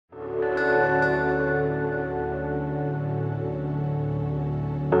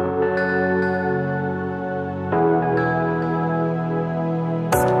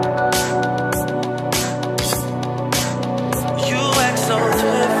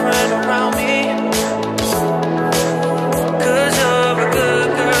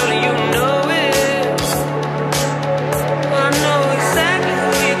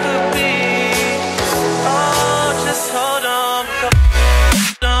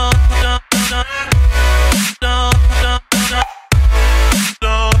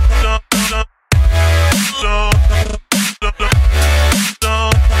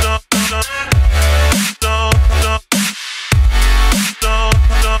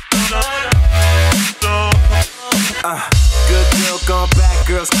Good girl gone back,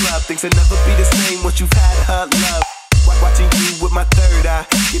 girls club. Things will never be the same once you've had her love. Watching you with my third eye.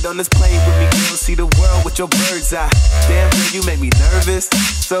 Get on this plane with me, girl. See the world with your bird's eye. Damn, girl, you make me nervous.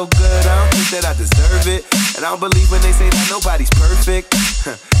 So good, I don't think that I deserve it. And I don't believe when they say that nobody's perfect.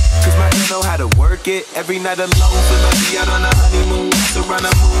 Cause my girl know how to work it. Every night alone, feel like we out on a honeymoon. Around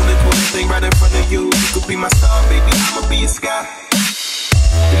the moon and put a thing right in front of you. You could be my star, baby, I'ma be your sky.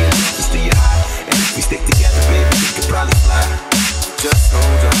 Be your deepest to your high. And if we stick together, baby, we could probably fly. Just hold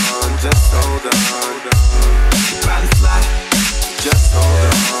on, just hold on. We could probably fly. Just hold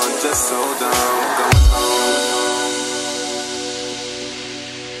on, just hold on. Going home.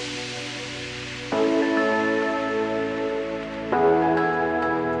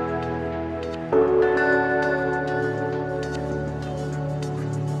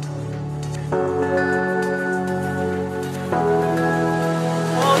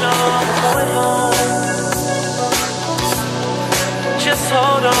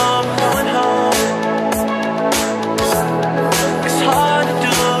 Hold on, I'm going home. It's hard to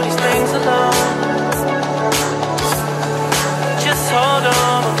do these things alone. Just hold on,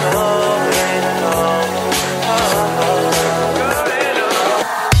 I'm going home.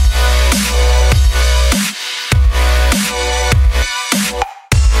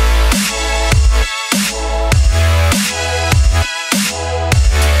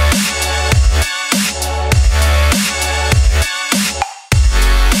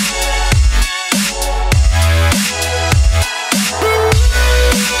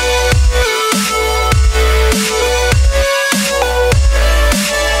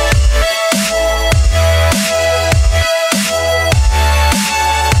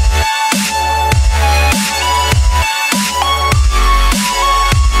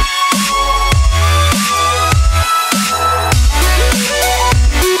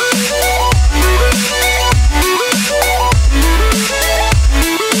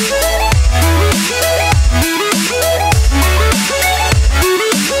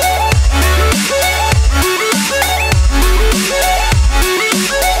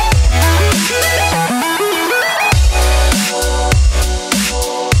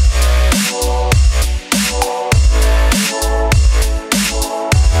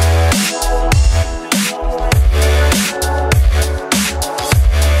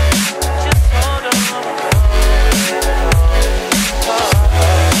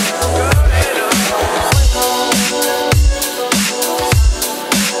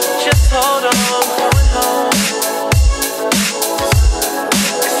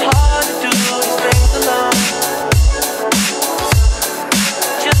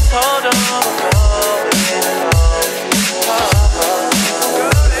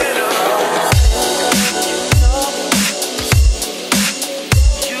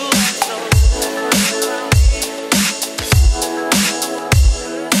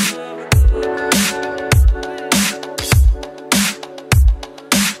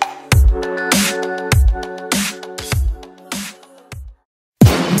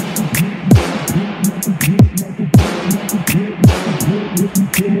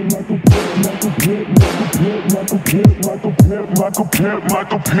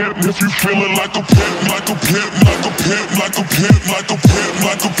 Like a pimp, if you feeling like a pimp, like a pimp, like a pimp, like a pimp, like a pimp,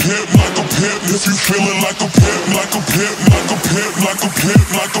 like a pimp, like a pimp, if you feeling like a pimp, like a pimp, like a pimp, like a pimp,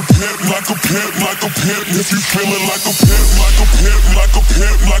 like a pimp, like a pimp, like a pimp, if you feeling like a pimp, like a pimp, like a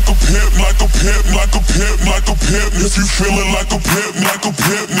pimp, like a pimp, like a pimp, like a pimp, like a pimp, if you feeling like a pimp, like a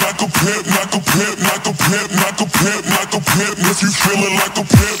pimp, like a pimp, like a pimp, like a pimp, like a pimp, like a pimp, if you feeling like a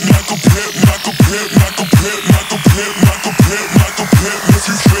pimp, like a pimp, like a pimp, like a pimp, like a pimp, like a pimp, like a pimp, if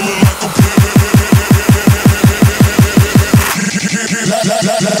you feeling like a pimp,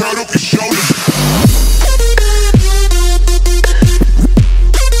 turn up your shoulders.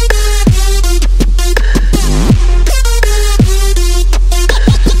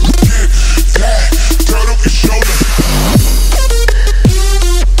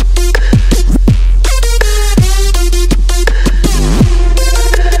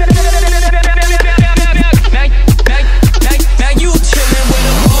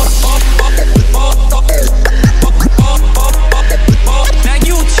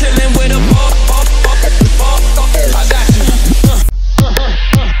 Chillin'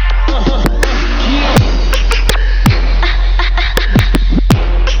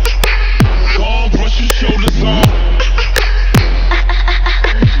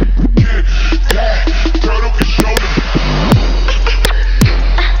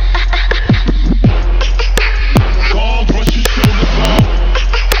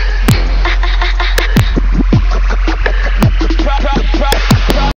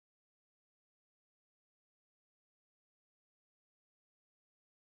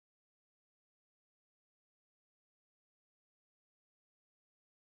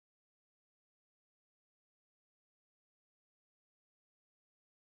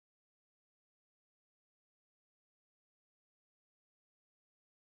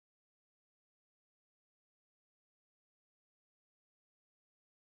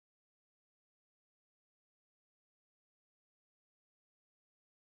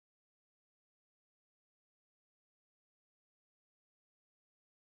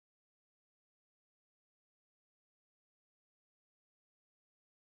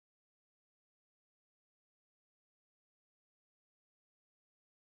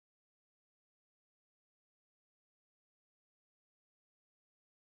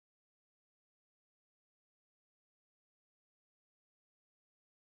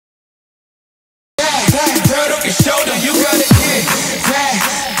 Turn up your shoulder, you gotta get back.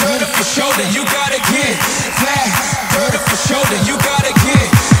 Turn up your shoulder, you gotta get back. Turn up your shoulder, you gotta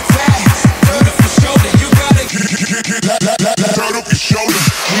get back. Turn up your shoulder, you gotta get turn up your shoulder.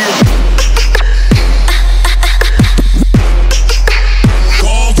 Go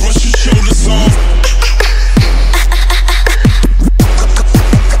on, brush your shoulders off.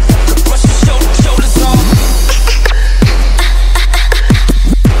 brush your shoulders off.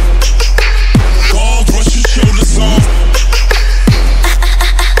 Go on, brush your shoulders off.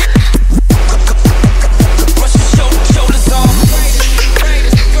 Brush your shoulders off.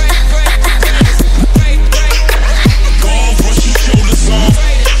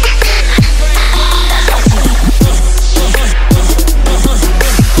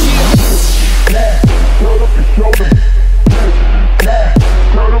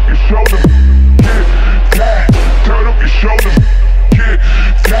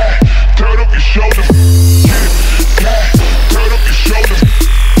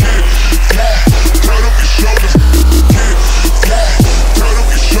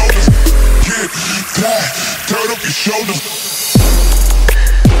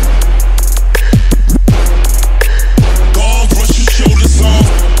 Go on, brush your shoulders off.